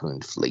against the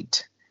Khund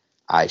fleet.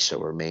 I shall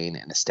remain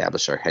and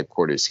establish our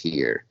headquarters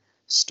here.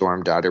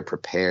 Storm Daughter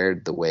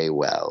prepared the way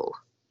well.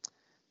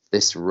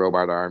 This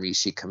robot army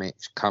she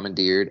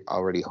commandeered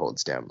already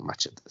holds down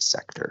much of the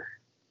sector.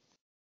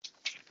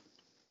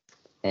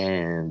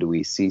 And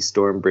we see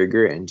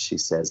Stormbringer, and she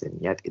says,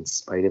 and yet in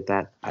spite of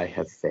that, I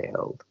have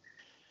failed.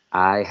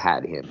 I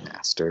had him,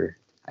 Master.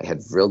 I had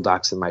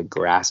Vrildox in my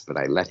grasp, but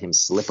I let him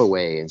slip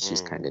away, and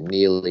she's kind of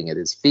kneeling at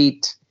his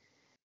feet.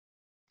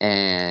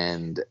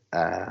 And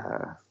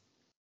the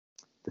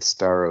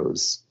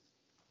Starro's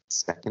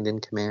second in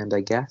command, I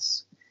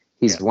guess.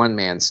 He's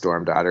one-man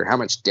Storm Daughter. How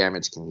much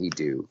damage can he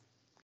do?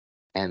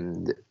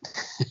 And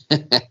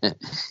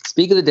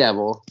speak of the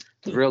devil,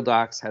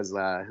 Vrildox has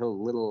a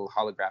little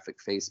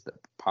holographic face that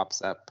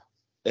pops up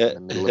in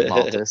the middle of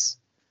Maltus.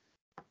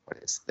 What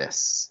is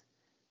this?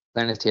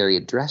 Planetary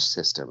address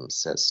system,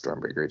 says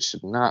Stormbringer. It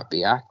should not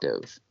be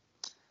active.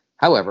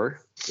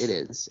 However, it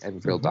is,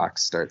 and Vrildox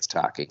starts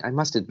talking. I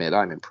must admit,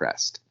 I'm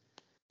impressed.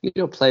 You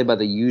don't play by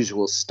the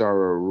usual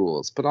Starro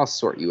rules, but I'll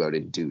sort you out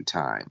in due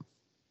time.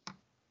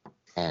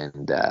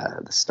 And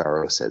the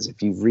Starro says,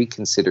 if you've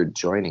reconsidered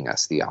joining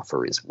us, the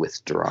offer is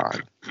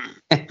withdrawn.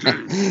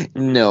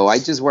 No, I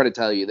just want to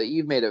tell you that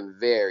you've made a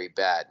very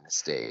bad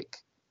mistake.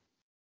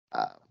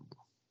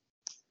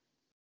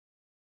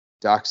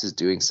 Dox is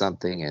doing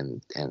something,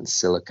 and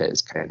Silica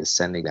is kind of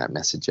sending that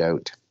message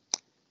out.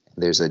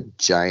 There's a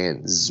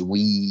giant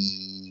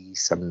zwee,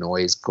 some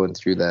noise going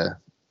through the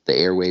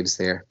airwaves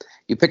there.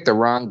 You picked the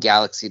wrong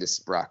galaxy to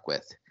sprock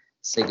with.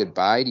 Say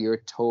goodbye to your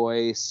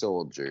toy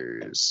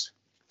soldiers,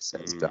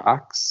 says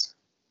Dox.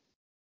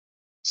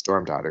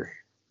 Storm Daughter,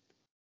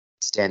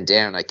 stand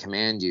down, I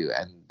command you.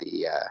 And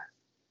the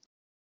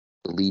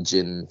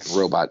Legion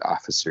robot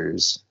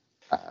officers,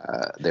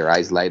 their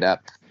eyes light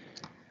up.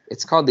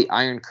 It's called the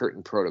Iron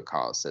Curtain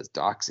Protocol, says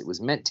Dox. It was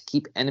meant to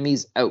keep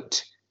enemies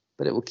out,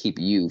 but it will keep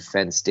you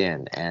fenced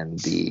in. And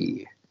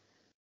the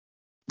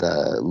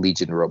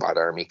Legion robot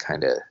army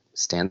kind of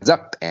stands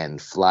up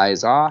and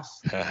flies off.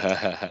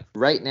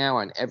 Right now,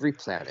 on every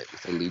planet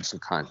with a Legion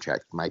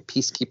contract, my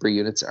peacekeeper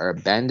units are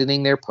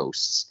abandoning their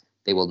posts.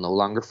 They will no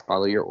longer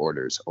follow your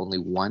orders. Only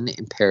one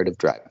imperative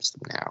drives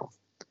them now.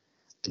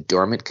 A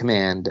dormant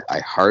command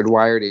I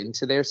hardwired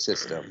into their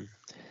system.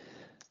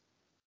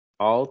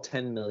 All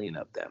 10 million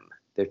of them.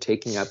 They're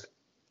taking up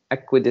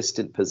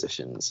equidistant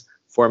positions,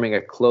 forming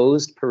a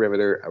closed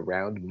perimeter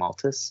around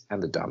Maltus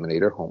and the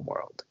Dominator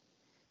homeworld.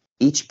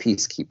 Each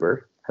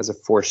peacekeeper has a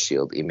force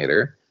shield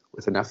emitter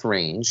with enough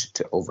range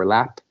to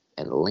overlap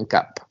and link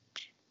up.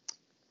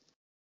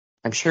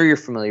 I'm sure you're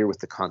familiar with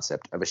the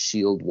concept of a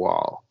shield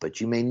wall,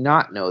 but you may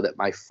not know that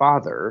my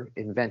father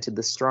invented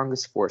the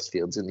strongest force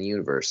fields in the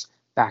universe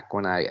back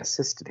when I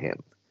assisted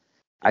him.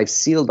 I've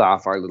sealed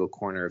off our little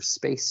corner of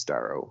space,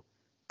 Starro.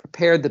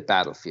 Prepare the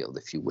battlefield,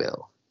 if you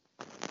will.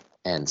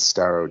 And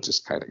Starro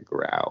just kind of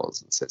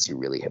growls and says, you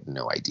really have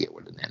no idea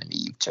what an enemy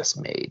you've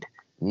just made.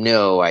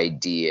 No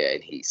idea.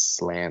 And he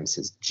slams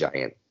his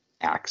giant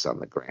axe on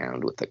the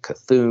ground with a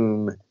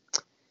Cthulhu.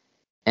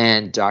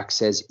 And Doc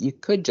says, you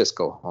could just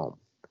go home.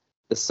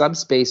 The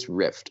subspace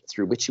rift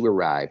through which you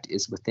arrived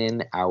is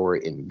within our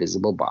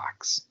invisible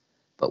box.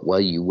 But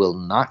what you will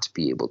not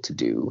be able to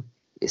do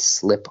is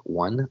slip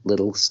one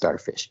little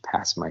starfish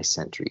past my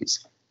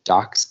sentries.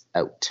 Doc's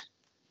out.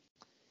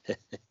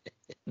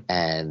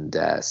 And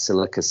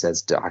Silica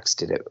says, Dox,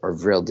 did it, or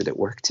Vril, did it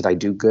work? Did I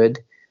do good?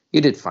 You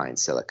did fine,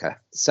 Silica.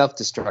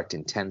 Self-destruct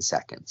in 10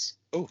 seconds.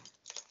 Oh.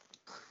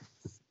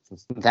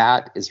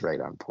 That is right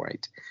on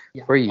point.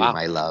 Yeah. For you, wow.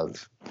 My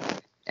love.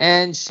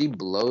 And she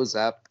blows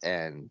up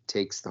and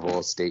takes the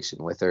whole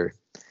station with her.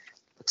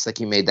 Looks like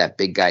you made that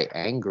big guy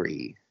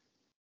angry.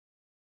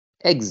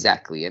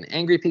 Exactly, and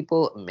angry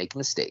people make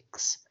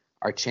mistakes.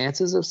 Our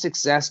chances of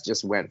success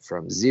just went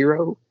from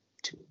 0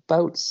 to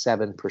about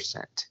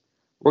 7%.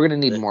 We're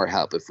going to need more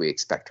help if we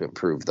expect to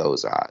improve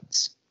those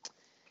odds.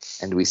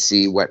 And we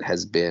see what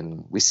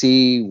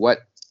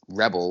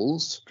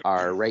rebels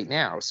are right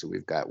now. So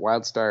we've got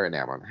Wildstar and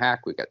Amon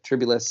Hack. We've got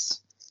Tribulus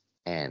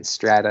and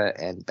Strata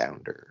and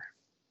Bounder.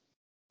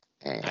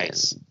 And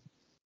nice.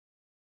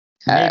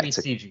 Maybe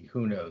CG.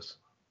 Who knows?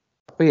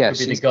 Oh yeah,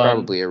 she's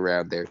probably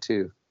around there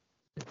too.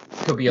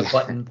 Could be a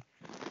button.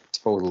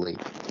 Totally.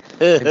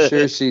 I'm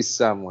sure she's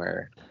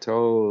somewhere.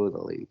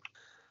 Totally.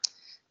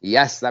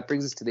 Yes, that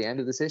brings us to the end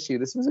of this issue.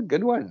 This was a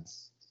good one.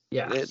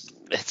 Yeah.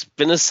 It's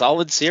been a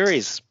solid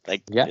series.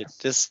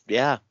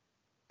 Yeah.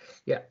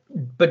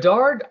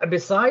 Bedard,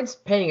 besides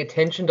paying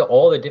attention to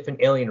all the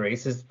different alien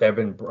races that have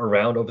been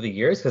around over the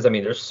years, because, I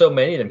mean, there's so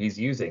many of them he's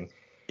using.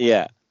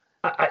 Yeah.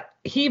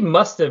 He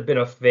must have been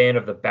a fan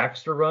of the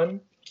Baxter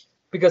run,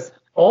 because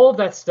all of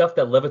that stuff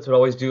that Levitz would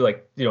always do,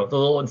 like, the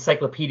little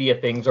encyclopedia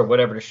things or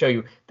whatever to show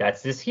you,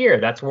 that's this here,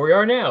 that's where we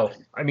are now.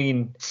 I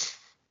mean,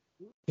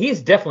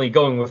 he's definitely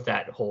going with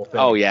that whole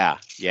thing. Oh, yeah.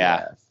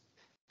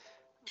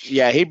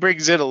 Yeah, he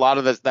brings in a lot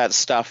of that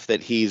stuff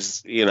that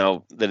he's,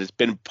 that has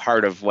been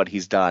part of what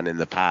he's done in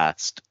the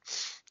past.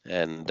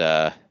 And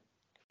yeah,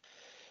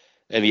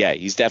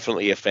 he's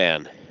definitely a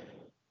fan.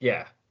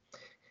 Yeah.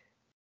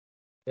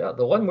 Yeah,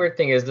 the one weird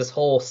thing is this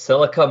whole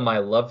Silica my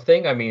love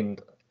thing. I mean,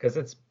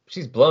 because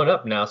she's blown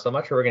up now, so I'm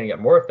not sure we're going to get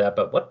more of that,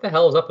 but what the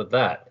hell is up with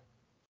that?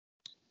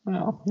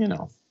 Well, I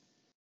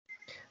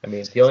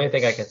mean, the only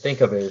thing I can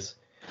think of is,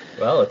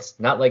 well, it's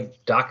not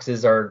like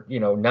Doxes are,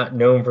 not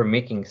known for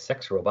making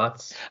sex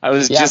robots. I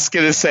was just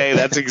going to say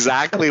that's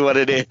exactly what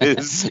it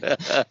is.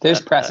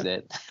 There's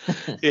precedent.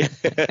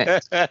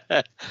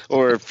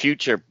 Or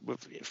future.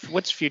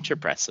 What's future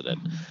precedent?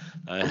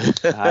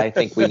 I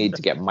think we need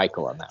to get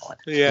Michael on that one.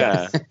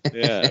 Yeah.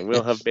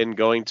 We'll have been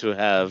going to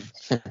have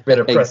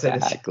better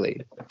precedent.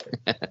 Exactly.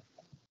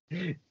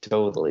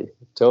 Totally.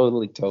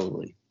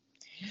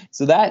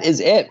 So that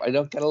is it. I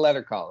don't get a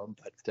letter column,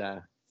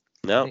 but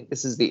no. I think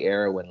this is the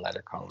era when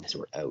letter columns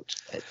were out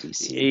at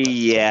DC.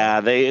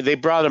 Yeah, they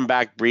brought them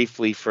back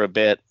briefly for a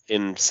bit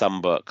in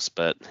some books,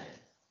 but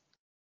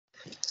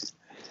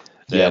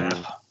then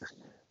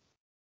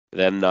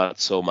not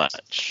so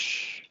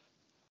much.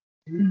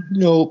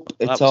 Nope,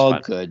 it's all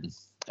good.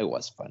 It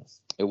was fun.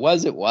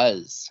 It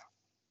was.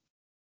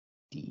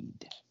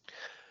 Indeed.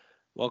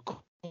 Well,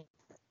 cool.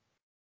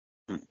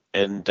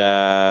 And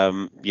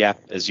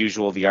as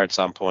usual, the art's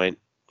on point,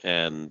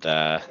 and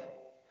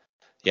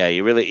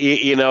you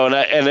really,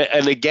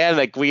 and again,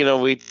 like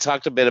we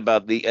talked a bit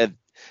about the,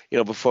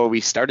 before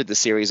we started the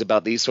series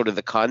about these sort of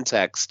the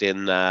context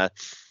in the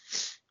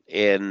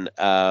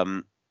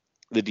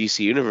DC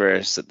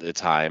universe at the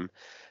time,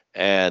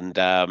 and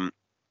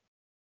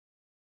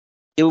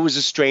it was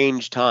a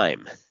strange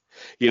time.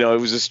 It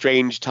was a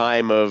strange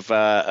time of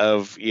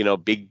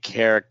big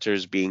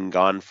characters being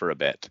gone for a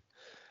bit.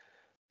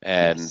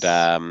 And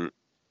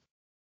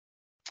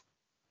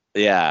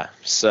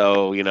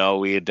so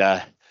we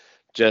had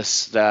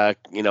just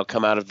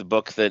come out of the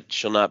book that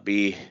shall not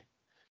be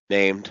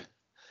named,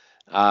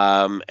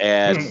 and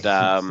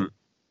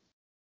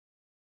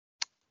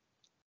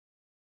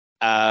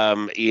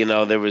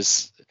there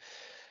was,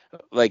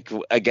 like,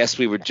 I guess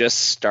we were just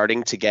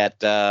starting to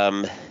get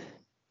the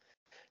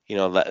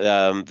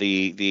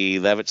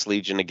Levitz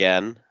Legion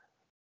again.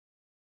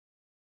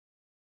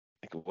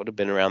 Like, it would have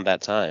been around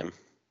that time.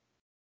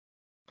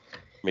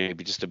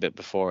 Maybe just a bit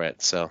before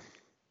it, so.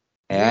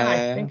 Yeah,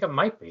 I think it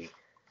might be.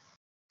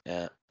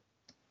 Yeah.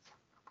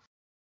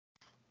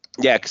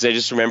 Yeah, because I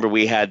just remember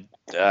we had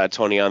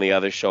Tony on the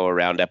other show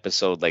around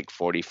episode like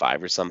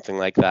 45 or something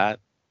like that.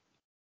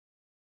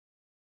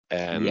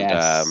 And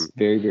yes,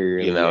 very,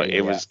 very early.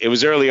 It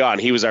was early on.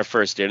 He was our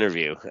first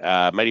interview.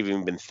 Might have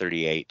even been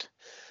 38.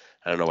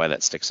 I don't know why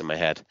that sticks in my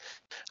head.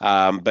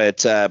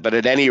 But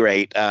at any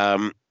rate,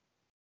 so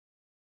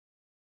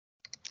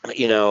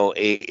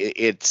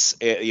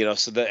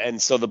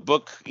the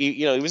book,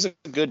 it was a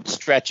good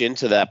stretch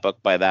into that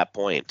book by that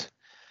point.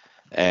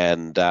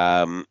 And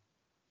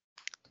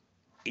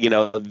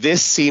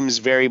this seems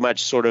very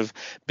much sort of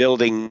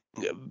building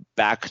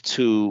back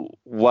to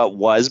what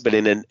was, but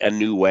in a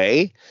new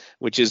way,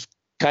 which is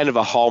kind of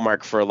a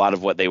hallmark for a lot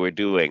of what they were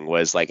doing,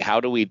 was like,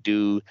 how do we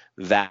do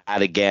that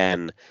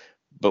again,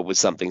 but with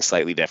something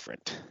slightly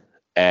different?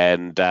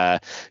 And so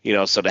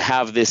to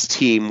have this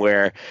team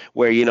where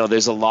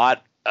there's a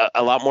lot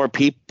more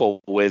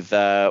people with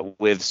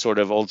sort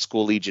of old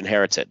school Legion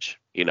heritage,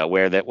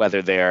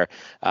 whether they're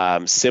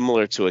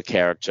similar to a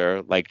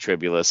character like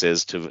Tribulus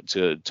is to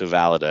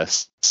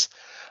Validus,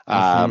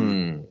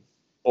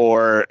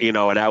 or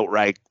an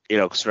outright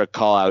sort of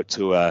call out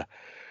to a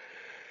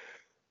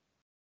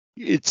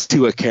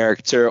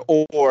character,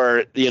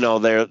 or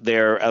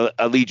they're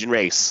a Legion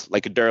race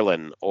like a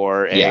Durlan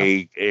or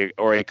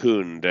a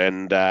Kund,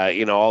 and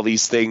all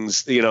these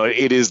things.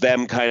 It is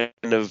them kind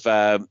of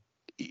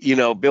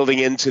building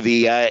into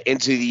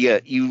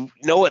the you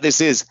know what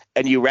this is,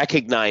 and you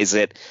recognize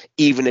it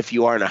even if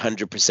you aren't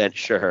 100%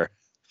 sure.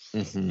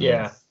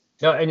 Yeah,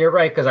 no, and you're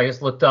right, because I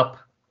just looked up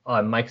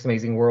on Mike's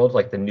Amazing World,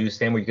 like the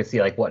newsstand, where you can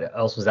see like what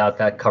else was out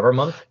that cover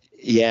month.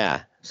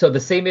 Yeah. So the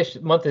same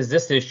month as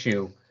this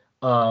issue,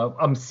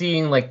 I'm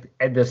seeing like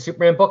the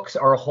Superman books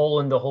are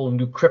in the whole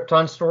new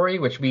Krypton story,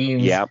 which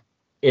means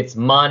it's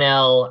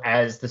Mon-El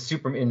as the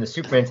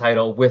Superman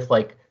title, with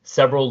like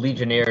several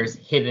Legionnaires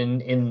hidden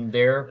in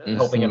there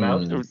helping him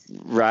out.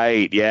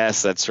 Right.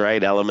 Yes, that's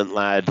right. Element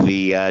Lad,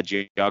 the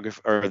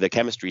geographer or the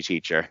chemistry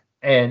teacher,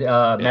 and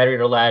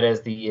Matter Lad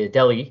as the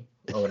deli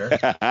owner.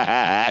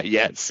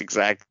 Yes,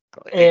 exactly.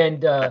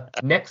 And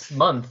next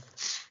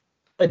month,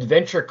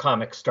 Adventure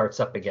Comics starts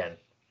up again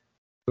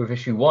with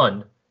issue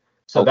 1.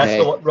 So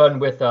that's the run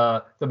with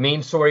the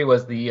main story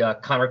was the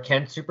Connor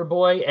Kent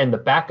Superboy, and the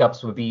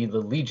backups would be the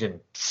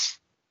Legion.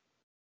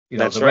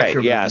 That's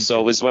right. Yeah.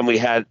 So it was when we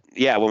had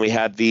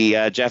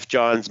the Jeff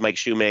Johns, Mike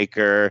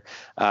Shoemaker,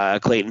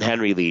 Clayton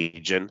Henry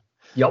Legion.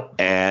 Yep.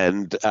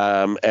 And it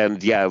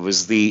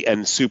was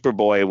and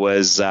Superboy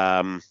was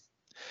that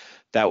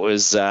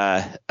was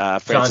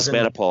Francis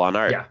Manipul on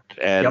art,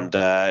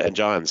 and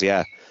Johns,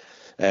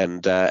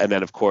 and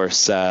then of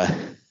course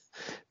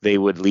they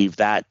would leave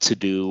that to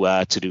do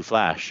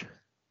Flash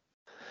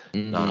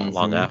not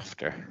long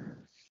after.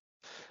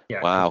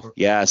 Yeah. Wow.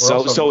 Yeah.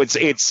 So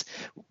it's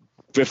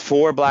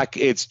before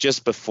it's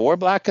just before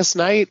Blackest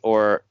Night,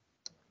 or?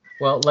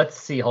 Well, let's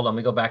see. Hold on.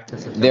 We go back to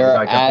September. There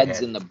are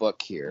ads in the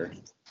book here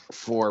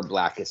for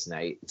Blackest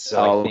Night.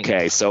 So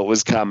so it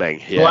was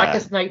coming. Yeah.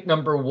 Blackest Night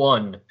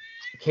 #1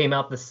 came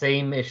out the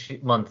same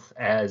month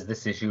as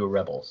this issue of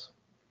Rebels.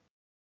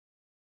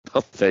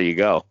 Oh, there you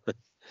go.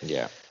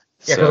 Yeah.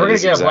 Yeah, because we're going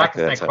to get a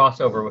Blackest Night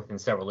crossover within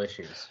several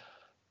issues.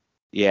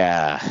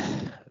 Yeah,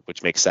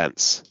 which makes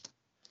sense.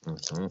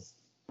 Mm-hmm.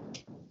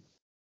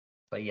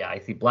 But yeah, I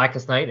see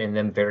Blackest Night and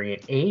then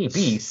variant A,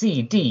 B,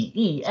 C, D,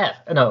 E, F.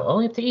 No,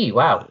 only up to E.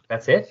 Wow,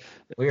 that's it?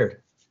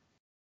 Weird.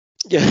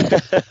 Yeah.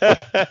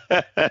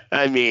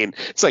 I mean,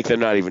 it's like they're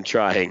not even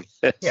trying.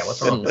 Yeah,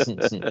 what's wrong?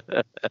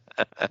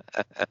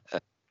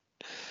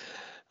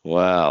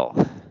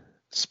 Well,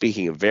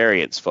 speaking of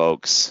variants,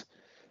 folks,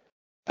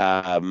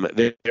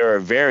 there are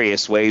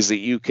various ways that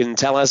you can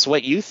tell us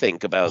what you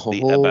think about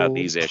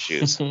these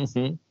issues.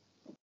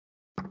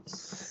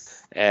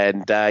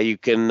 And you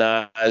can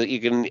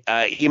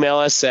email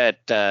us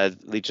at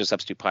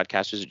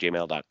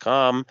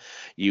legionofsubstitutepodcasters@gmail.com.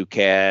 You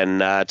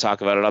can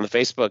talk about it on the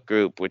Facebook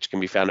group, which can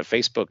be found at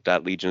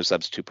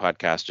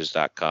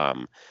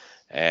facebook.legionofsubstitutepodcasters.com.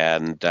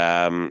 And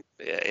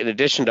in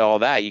addition to all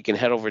that, you can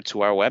head over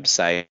to our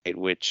website,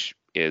 which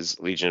is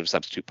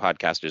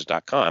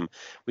legionofsubstitutepodcasters.com,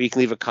 where you can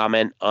leave a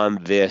comment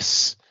on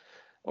this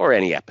or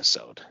any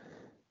episode.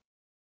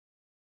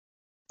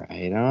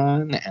 Right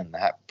on. And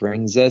that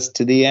brings us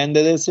to the end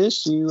of this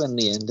issue and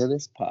the end of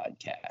this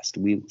podcast.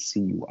 We will see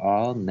you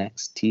all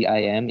next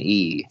time.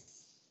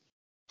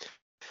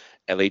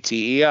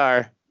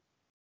 LATER.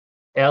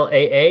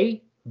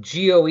 LAAGOEDE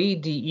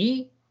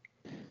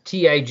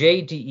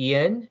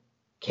TIJDEN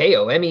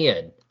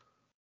KOMEN.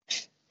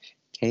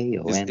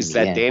 KOMEN. Is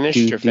that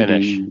Danish or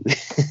Finnish?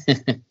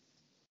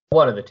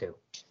 One of the two.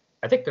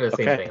 I think they're the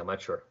same thing. I'm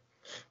not sure.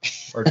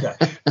 Or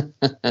Dutch.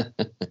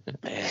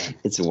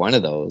 It's one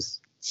of those.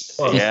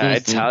 Yeah, I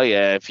tell you,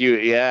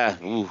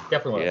 Definitely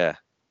one. Yeah.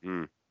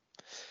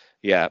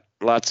 Yeah,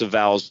 lots of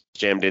vowels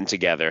jammed in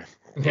together.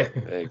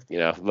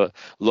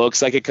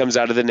 Looks like it comes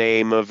out of the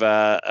name of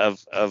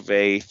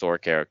a Thor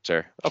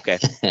character. Okay.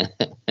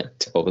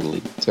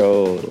 Totally.